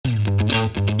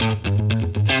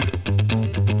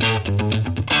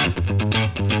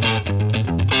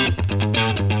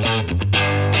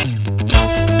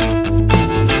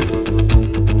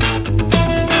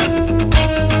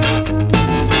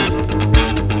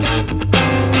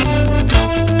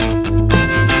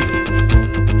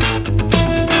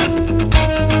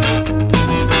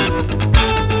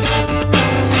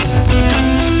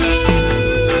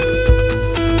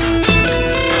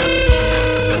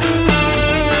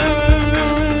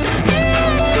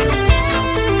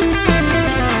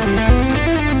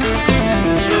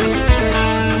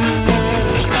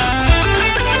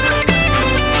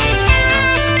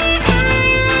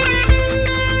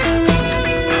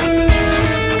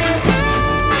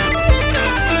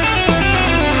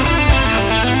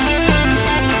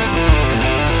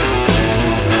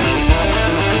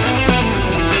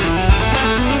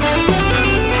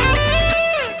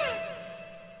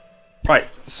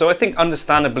So I think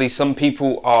understandably some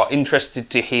people are interested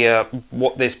to hear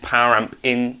what this power amp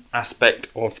in aspect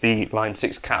of the Line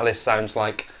 6 Catalyst sounds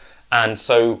like. And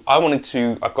so I've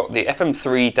got the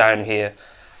FM3 down here,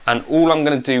 and all I'm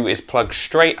going to do is plug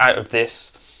straight out of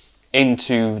this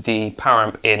into the power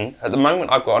amp in. At the moment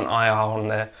I've got an IR on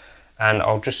there, and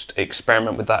I'll just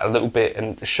experiment with that a little bit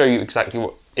and show you exactly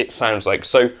what it sounds like.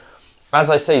 So as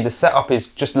I say, the setup is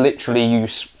just literally you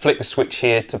flick the switch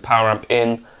here to power amp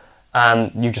in,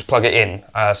 and you just plug it in.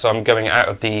 So I'm going out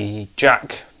of the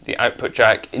jack, the output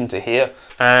jack, into here,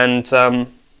 and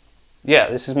yeah,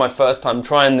 this is my first time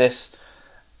trying this.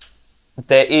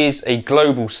 There is a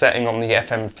global setting on the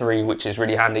FM3 which is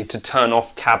really handy to turn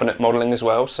off cabinet modelling as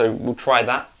well, so we'll try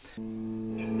that.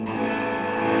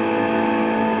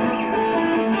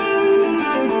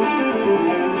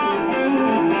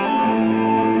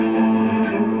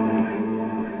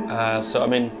 So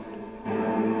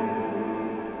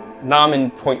now I'm in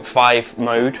 0.5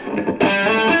 mode.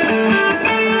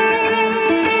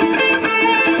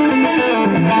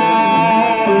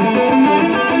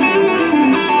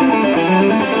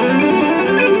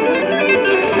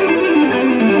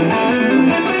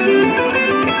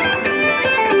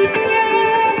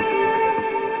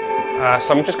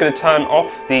 So I'm just going to turn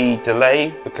off the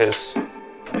delay because I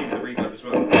need the reverb as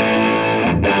well.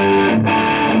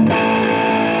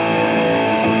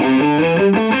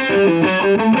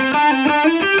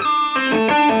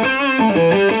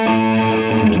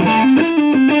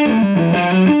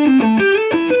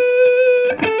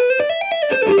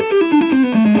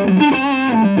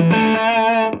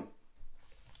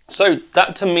 So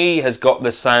that to me has got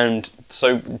the sound.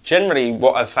 So generally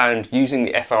what I've found using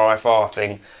the FRFR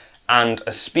thing and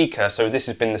a speaker, so this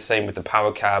has been the same with the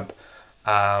power cab,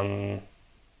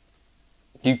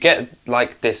 you get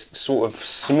like this sort of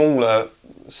smaller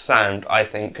sound, I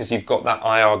think, because you've got that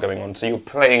IR going on. So you're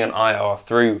playing an IR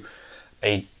through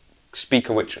a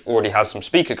speaker which already has some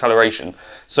speaker coloration.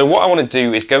 So what I want to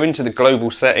do is go into the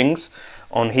global settings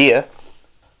on here,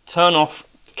 turn off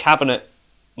cabinet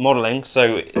modelling,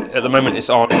 so at the moment it's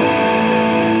on.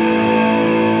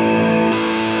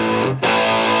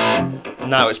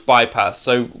 Now it's bypassed,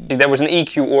 so there was an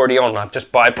EQ already on, I've just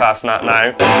bypassed that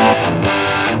now.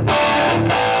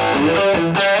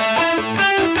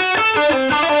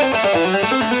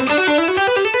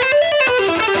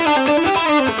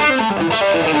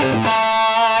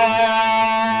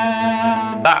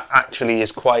 That actually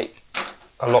is quite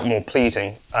a lot more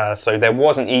pleasing, so there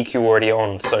was an EQ already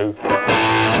on, so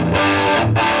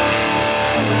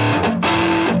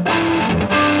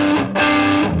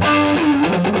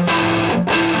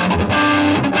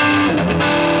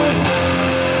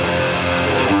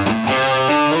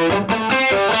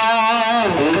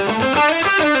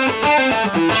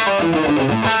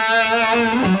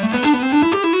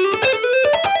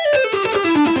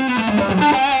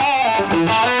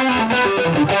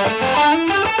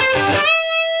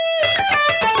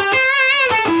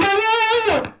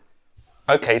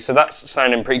okay, so that's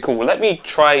sounding pretty cool. Let me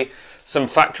try some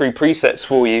factory presets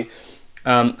for you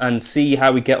and see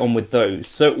how we get on with those.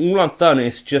 So all I've done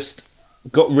is just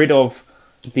got rid of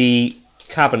the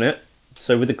cabinet,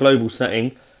 so with the global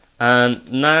setting,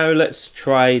 and now let's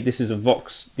try, this is a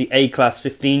Vox, the A-Class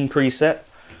 15 preset.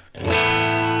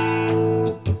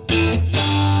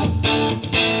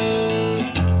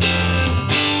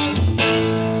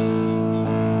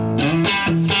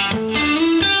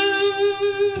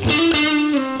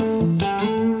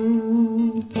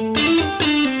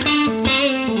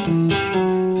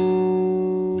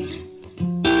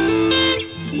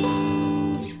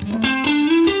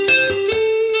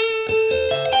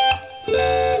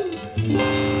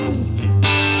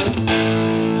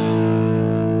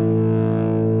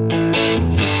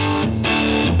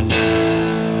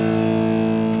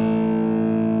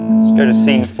 Go to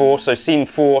scene 4, so scene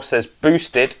 4 says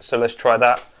boosted, so let's try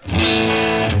that.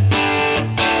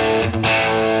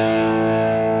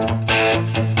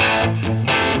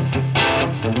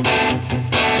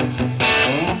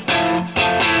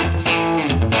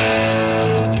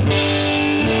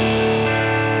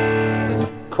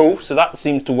 Cool, so that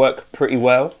seems to work pretty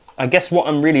well. I guess what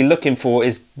I'm really looking for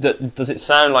is, does it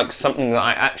sound like something that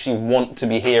I actually want to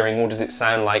be hearing, or does it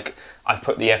sound like I've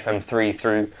put the FM3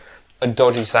 through a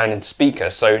dodgy sounding speaker?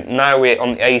 So now we're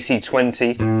on the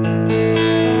AC20.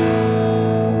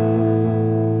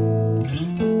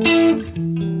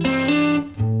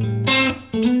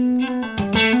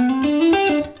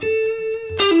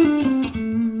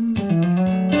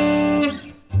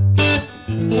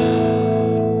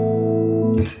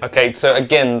 Okay, so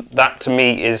again, that to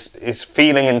me is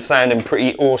feeling and sounding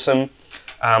pretty awesome.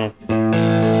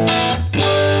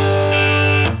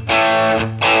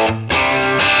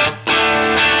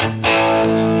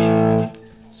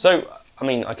 So, I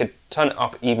mean, I could turn it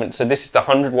up even. So this is the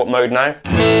 100 watt mode now.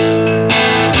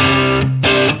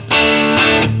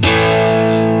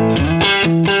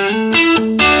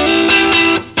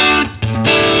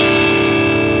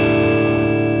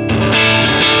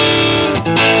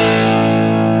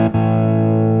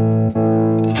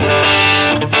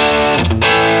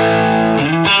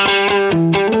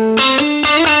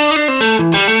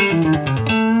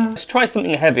 Try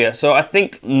something heavier. So I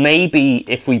think maybe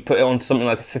if we put it on something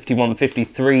like a 51,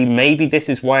 53, maybe this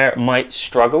is where it might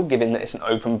struggle, given that it's an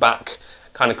open back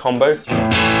kind of combo.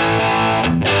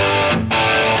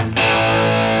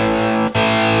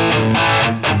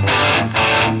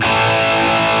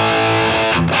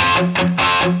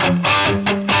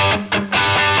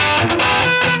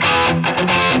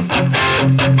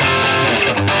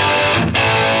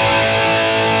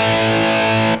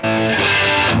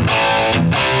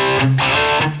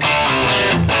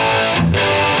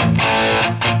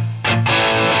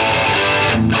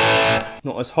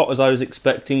 Not as hot as I was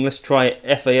expecting. Let's try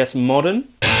FAS Modern.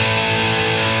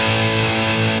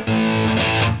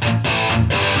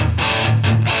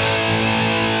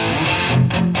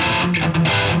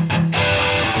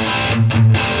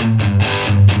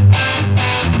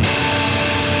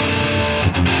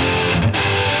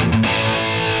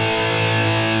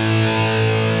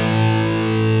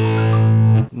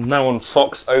 Now on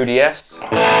Fox ODS.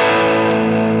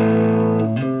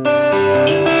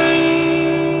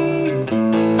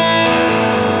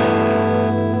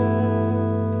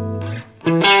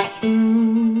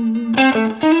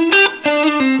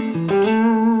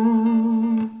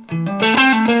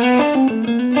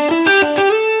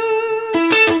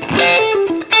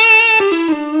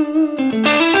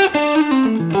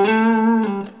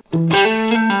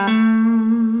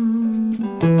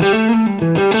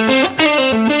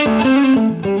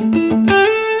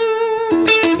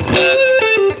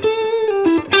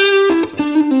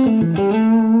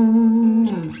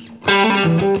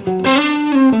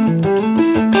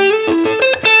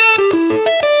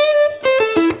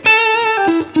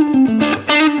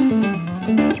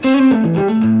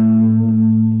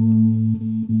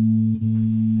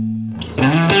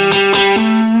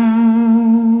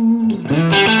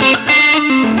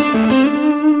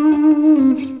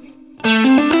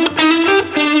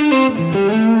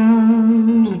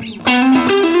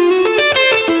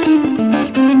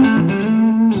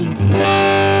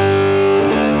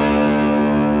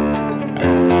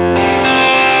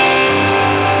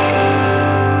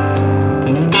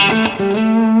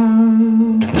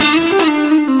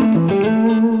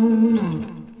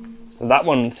 So that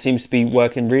one seems to be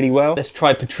working really well. Let's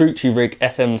try Petrucci Rig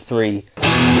FM3.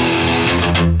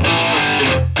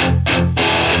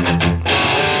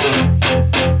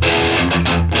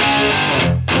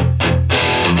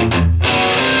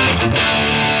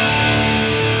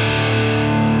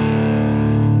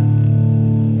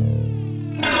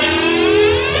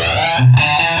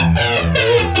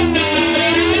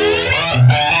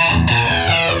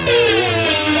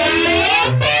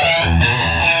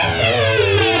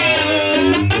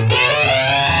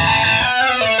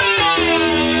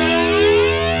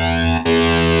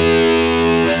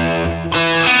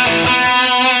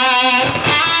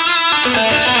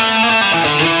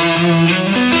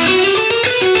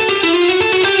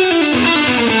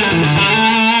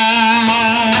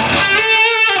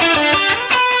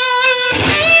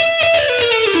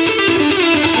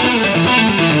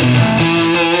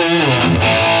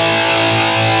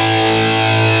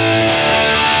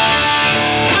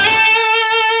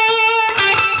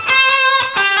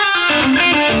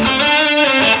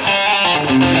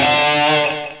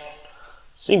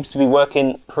 Seems to be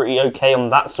working pretty okay on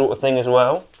that sort of thing as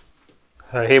well.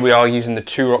 So here we are using the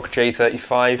 2-Rock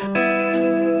J35.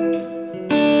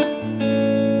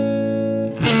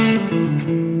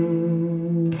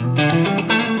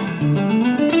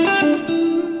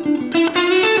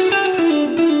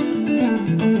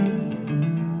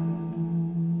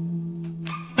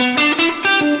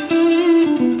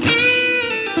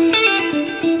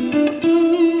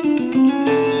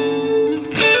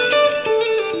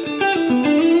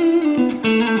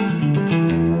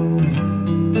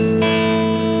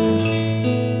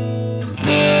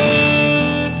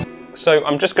 So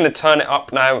I'm just going to turn it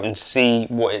up now and see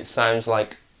what it sounds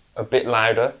like a bit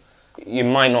louder. You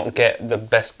might not get the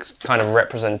best kind of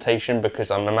representation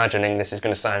because I'm imagining this is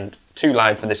going to sound too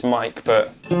loud for this mic,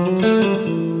 but...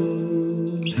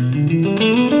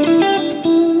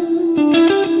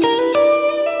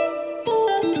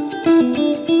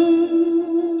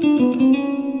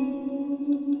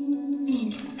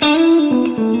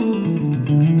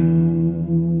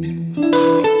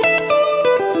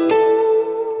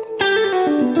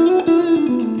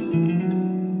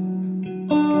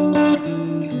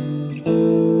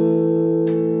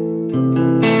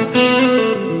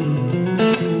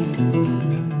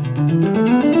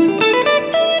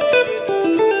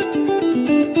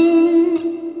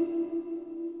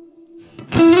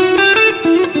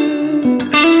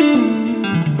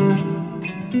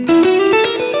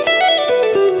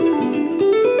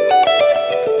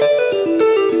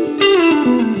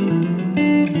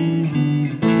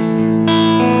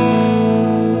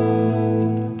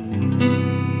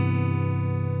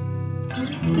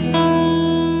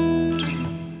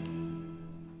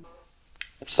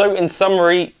 So in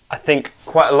summary, I think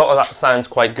quite a lot of that sounds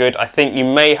quite good. I think you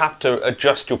may have to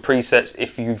adjust your presets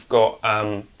if you've got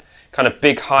kind of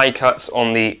big high cuts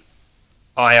on the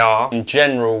IR. In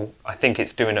general, I think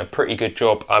it's doing a pretty good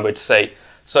job, I would say.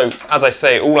 So as I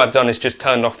say, all I've done is just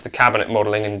turned off the cabinet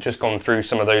modelling and just gone through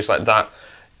some of those like that.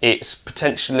 It's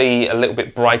potentially a little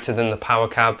bit brighter than the power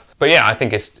cab, but yeah, I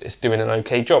think it's doing an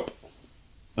okay job.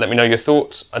 Let me know your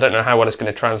thoughts. I don't know how well it's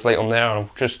going to translate on there. I'll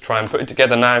just try and put it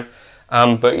together now.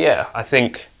 But yeah, I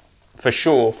think for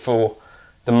sure for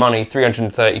the money,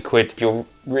 330 quid, you're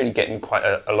really getting quite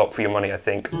a lot for your money, I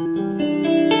think.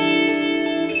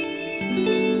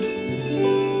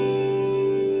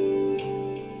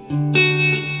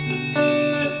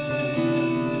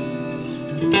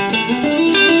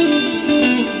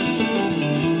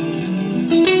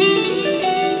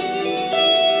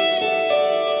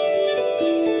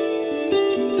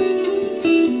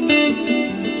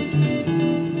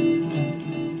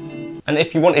 And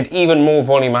if you wanted even more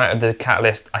volume out of the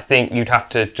catalyst, I think you'd have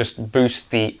to just boost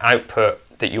the output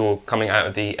that you're coming out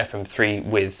of the FM3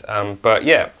 with. But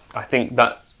yeah, I think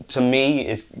that to me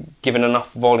is given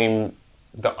enough volume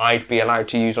that I'd be allowed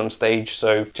to use on stage.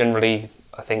 So generally,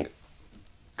 I think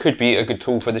could be a good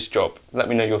tool for this job. Let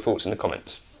me know your thoughts in the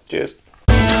comments. Cheers.